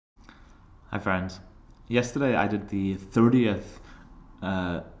Hi friends. Yesterday I did the 30th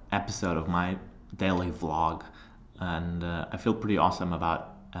episode of my daily vlog, and I feel pretty awesome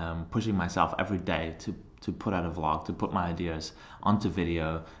about pushing myself every day to put out a vlog, to put my ideas onto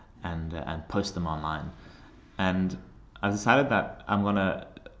video and post them online. And I've decided that I'm gonna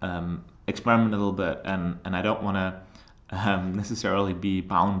experiment a little bit, and I don't want to necessarily be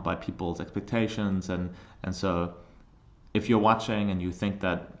bound by people's expectations, and so if you're watching and you think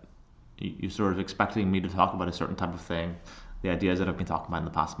that you're sort of expecting me to talk about a certain type of thing, the ideas that I've been talking about in the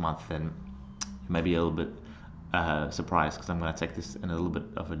past month, then you may be a little bit surprised because I'm going to take this in a little bit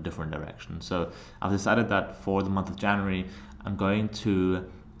of a different direction. So I've decided that for the month of January, I'm going to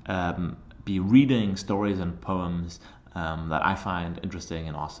be reading stories and poems that I find interesting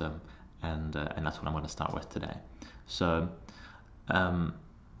and awesome, and that's what I'm going to start with today. So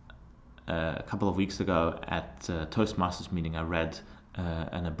a couple of weeks ago at Toastmasters meeting, I read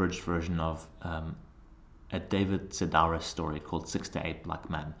an abridged version of a David Sedaris story called 6 to 8 Black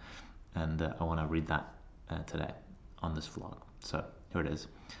Men, and I want to read that today on this vlog. So here it is.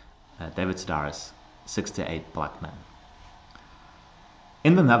 David Sedaris, 6 to 8 Black Men.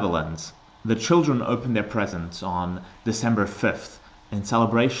 In the Netherlands, the children opened their presents on December 5th in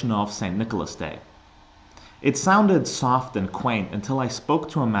celebration of St. Nicholas Day. It sounded soft and quaint until I spoke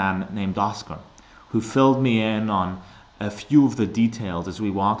to a man named Oscar, who filled me in on a few of the details as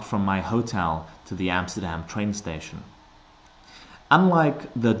we walked from my hotel to the Amsterdam train station. Unlike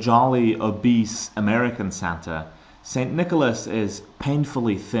the jolly, obese American Santa, St. Nicholas is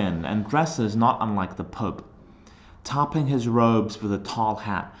painfully thin and dresses not unlike the Pope, topping his robes with a tall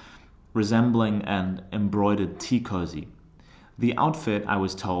hat resembling an embroidered tea cozy. The outfit, I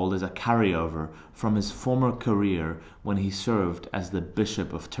was told, is a carryover from his former career when he served as the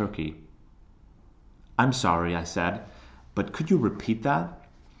Bishop of Turkey. "I'm sorry," I said, "but could you repeat that?"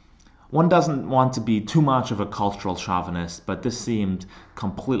 One doesn't want to be too much of a cultural chauvinist, but this seemed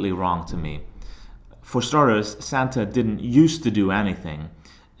completely wrong to me. For starters, Santa didn't used to do anything.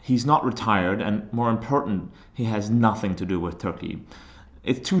 He's not retired, and more important, he has nothing to do with Turkey.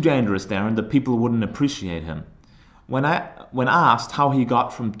 It's too dangerous there, and the people wouldn't appreciate him. When asked how he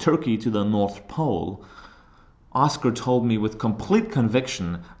got from Turkey to the North Pole, Oscar told me with complete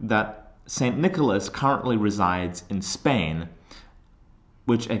conviction that St. Nicholas currently resides in Spain,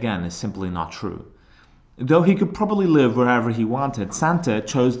 which again is simply not true. Though he could probably live wherever he wanted, Santa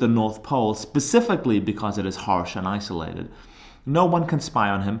chose the North Pole specifically because it is harsh and isolated. No one can spy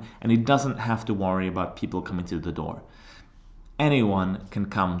on him, and he doesn't have to worry about people coming to the door. Anyone can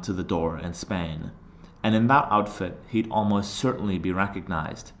come to the door in Spain, and in that outfit he'd almost certainly be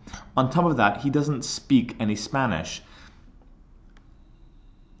recognized. On top of that, he doesn't speak any Spanish.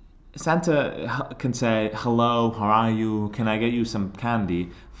 Santa can say, "Hello, how are you? Can I get you some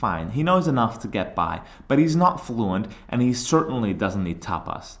candy?" Fine, he knows enough to get by, but he's not fluent, and he certainly doesn't need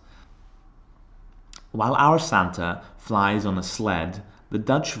tapas. While our Santa flies on a sled, the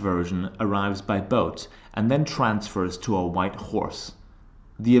Dutch version arrives by boat and then transfers to a white horse.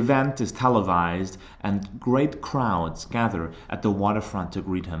 The event is televised, and great crowds gather at the waterfront to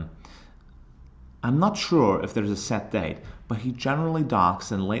greet him. I'm not sure if there's a set date, but he generally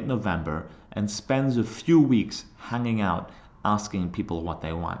docks in late November and spends a few weeks hanging out, asking people what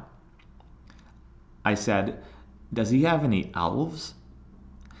they want. I said, "Does he have any elves?"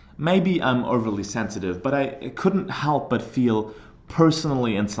 Maybe I'm overly sensitive, but I couldn't help but feel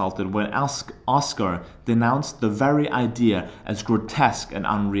personally insulted when Oscar denounced the very idea as grotesque and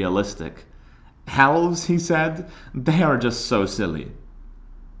unrealistic. "Elves," he said, "they are just so silly."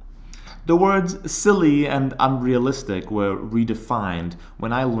 The words silly and unrealistic were redefined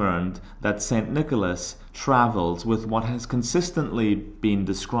when I learned that St. Nicholas travels with what has consistently been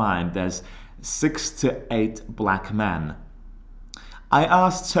described as 6 to 8 black men. I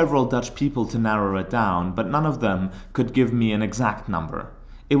asked several Dutch people to narrow it down, but none of them could give me an exact number.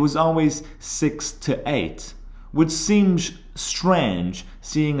 It was always 6 to 8, which seems strange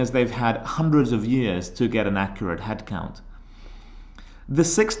seeing as they've had hundreds of years to get an accurate head count. The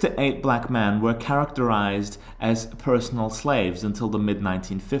 6 to 8 black men were characterized as personal slaves until the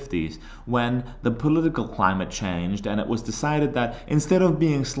mid-1950s, when the political climate changed and it was decided that instead of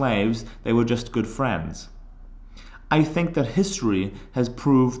being slaves, they were just good friends. I think that history has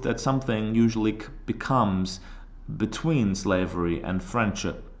proved that something usually becomes between slavery and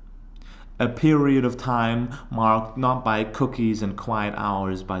friendship. A period of time marked not by cookies and quiet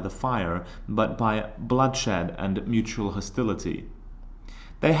hours by the fire, but by bloodshed and mutual hostility.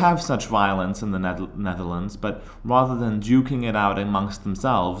 They have such violence in the Netherlands, but rather than duking it out amongst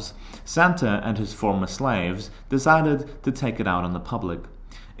themselves, Santa and his former slaves decided to take it out on the public.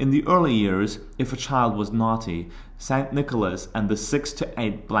 In the early years, if a child was naughty, St. Nicholas and the 6 to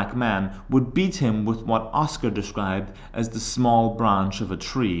 8 black men would beat him with what Oscar described as the small branch of a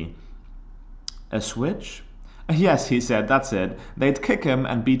tree. A switch? Yes, he said, that's it. They'd kick him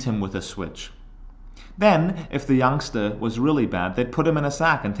and beat him with a switch. Then, if the youngster was really bad, they'd put him in a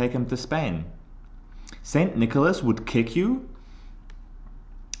sack and take him to Spain. St. Nicholas would kick you?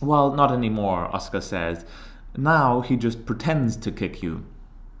 Well, not anymore, Oscar says. Now he just pretends to kick you.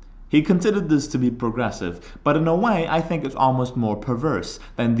 He considered this to be progressive, but in a way I think it's almost more perverse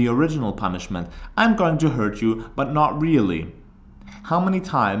than the original punishment. I'm going to hurt you, but not really. How many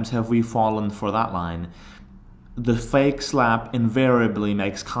times have we fallen for that line? The fake slap invariably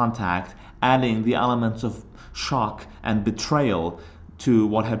makes contact, adding the elements of shock and betrayal to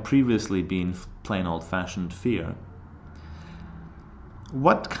what had previously been plain old-fashioned fear.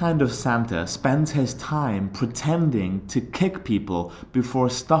 What kind of Santa spends his time pretending to kick people before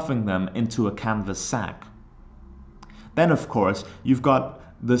stuffing them into a canvas sack? Then, of course, you've got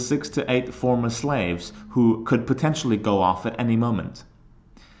the 6 to 8 former slaves who could potentially go off at any moment.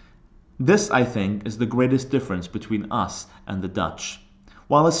 This, I think, is the greatest difference between us and the Dutch.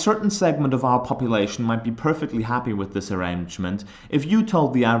 While a certain segment of our population might be perfectly happy with this arrangement, if you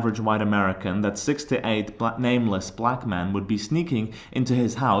told the average white American that 6 to 8 nameless black men would be sneaking into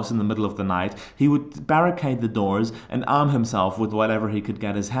his house in the middle of the night, he would barricade the doors and arm himself with whatever he could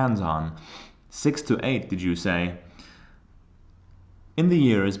get his hands on. 6 to 8, did you say? In the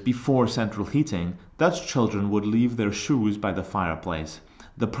years before central heating, Dutch children would leave their shoes by the fireplace.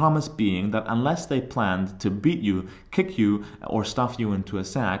 The promise being that unless they planned to beat you, kick you, or stuff you into a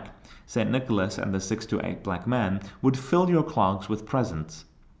sack, St. Nicholas and the 6 to 8 black men would fill your clogs with presents.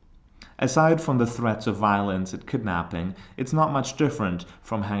 Aside from the threats of violence and kidnapping, it's not much different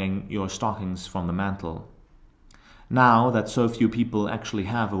from hanging your stockings from the mantel. Now that so few people actually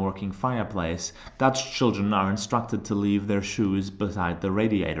have a working fireplace, Dutch children are instructed to leave their shoes beside the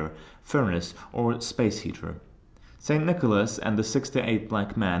radiator, furnace, or space heater. St. Nicholas and the 6 to 8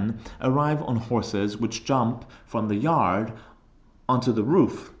 black men arrive on horses which jump from the yard onto the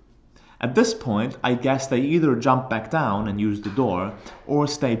roof. At this point, I guess they either jump back down and use the door, or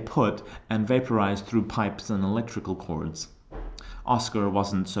stay put and vaporize through pipes and electrical cords. Oscar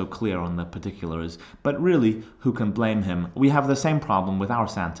wasn't so clear on the particulars, but really, who can blame him? We have the same problem with our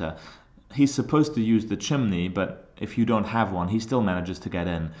Santa. He's supposed to use the chimney, but if you don't have one, he still manages to get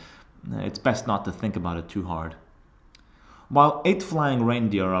in. It's best not to think about it too hard. While 8 flying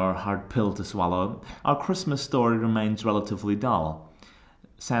reindeer are a hard pill to swallow, our Christmas story remains relatively dull.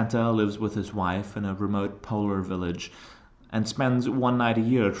 Santa lives with his wife in a remote polar village and spends one night a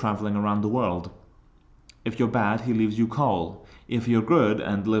year traveling around the world. If you're bad, he leaves you coal. If you're good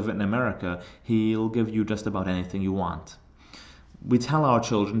and live in America, he'll give you just about anything you want. We tell our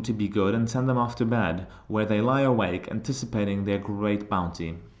children to be good and send them off to bed, where they lie awake anticipating their great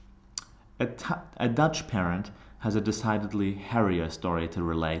bounty. A Dutch parent has a decidedly hairier story to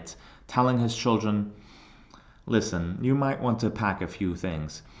relate, telling his children, "Listen, you might want to pack a few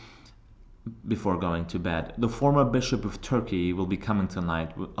things before going to bed. The former Bishop of Turkey will be coming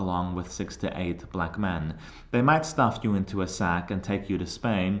tonight along with 6 to 8 black men. They might stuff you into a sack and take you to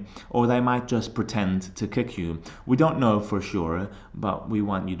Spain, or they might just pretend to kick you. We don't know for sure, but we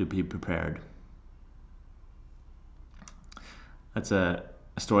want you to be prepared." That's a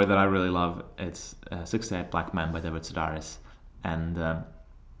story that I really love. It's 6 to 8 Black Men by David Sedaris. And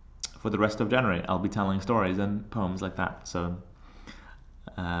for the rest of January, I'll be telling stories and poems like that. So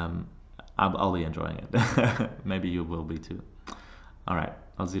I'll be enjoying it. Maybe you will be too. All right,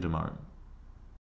 I'll see you tomorrow.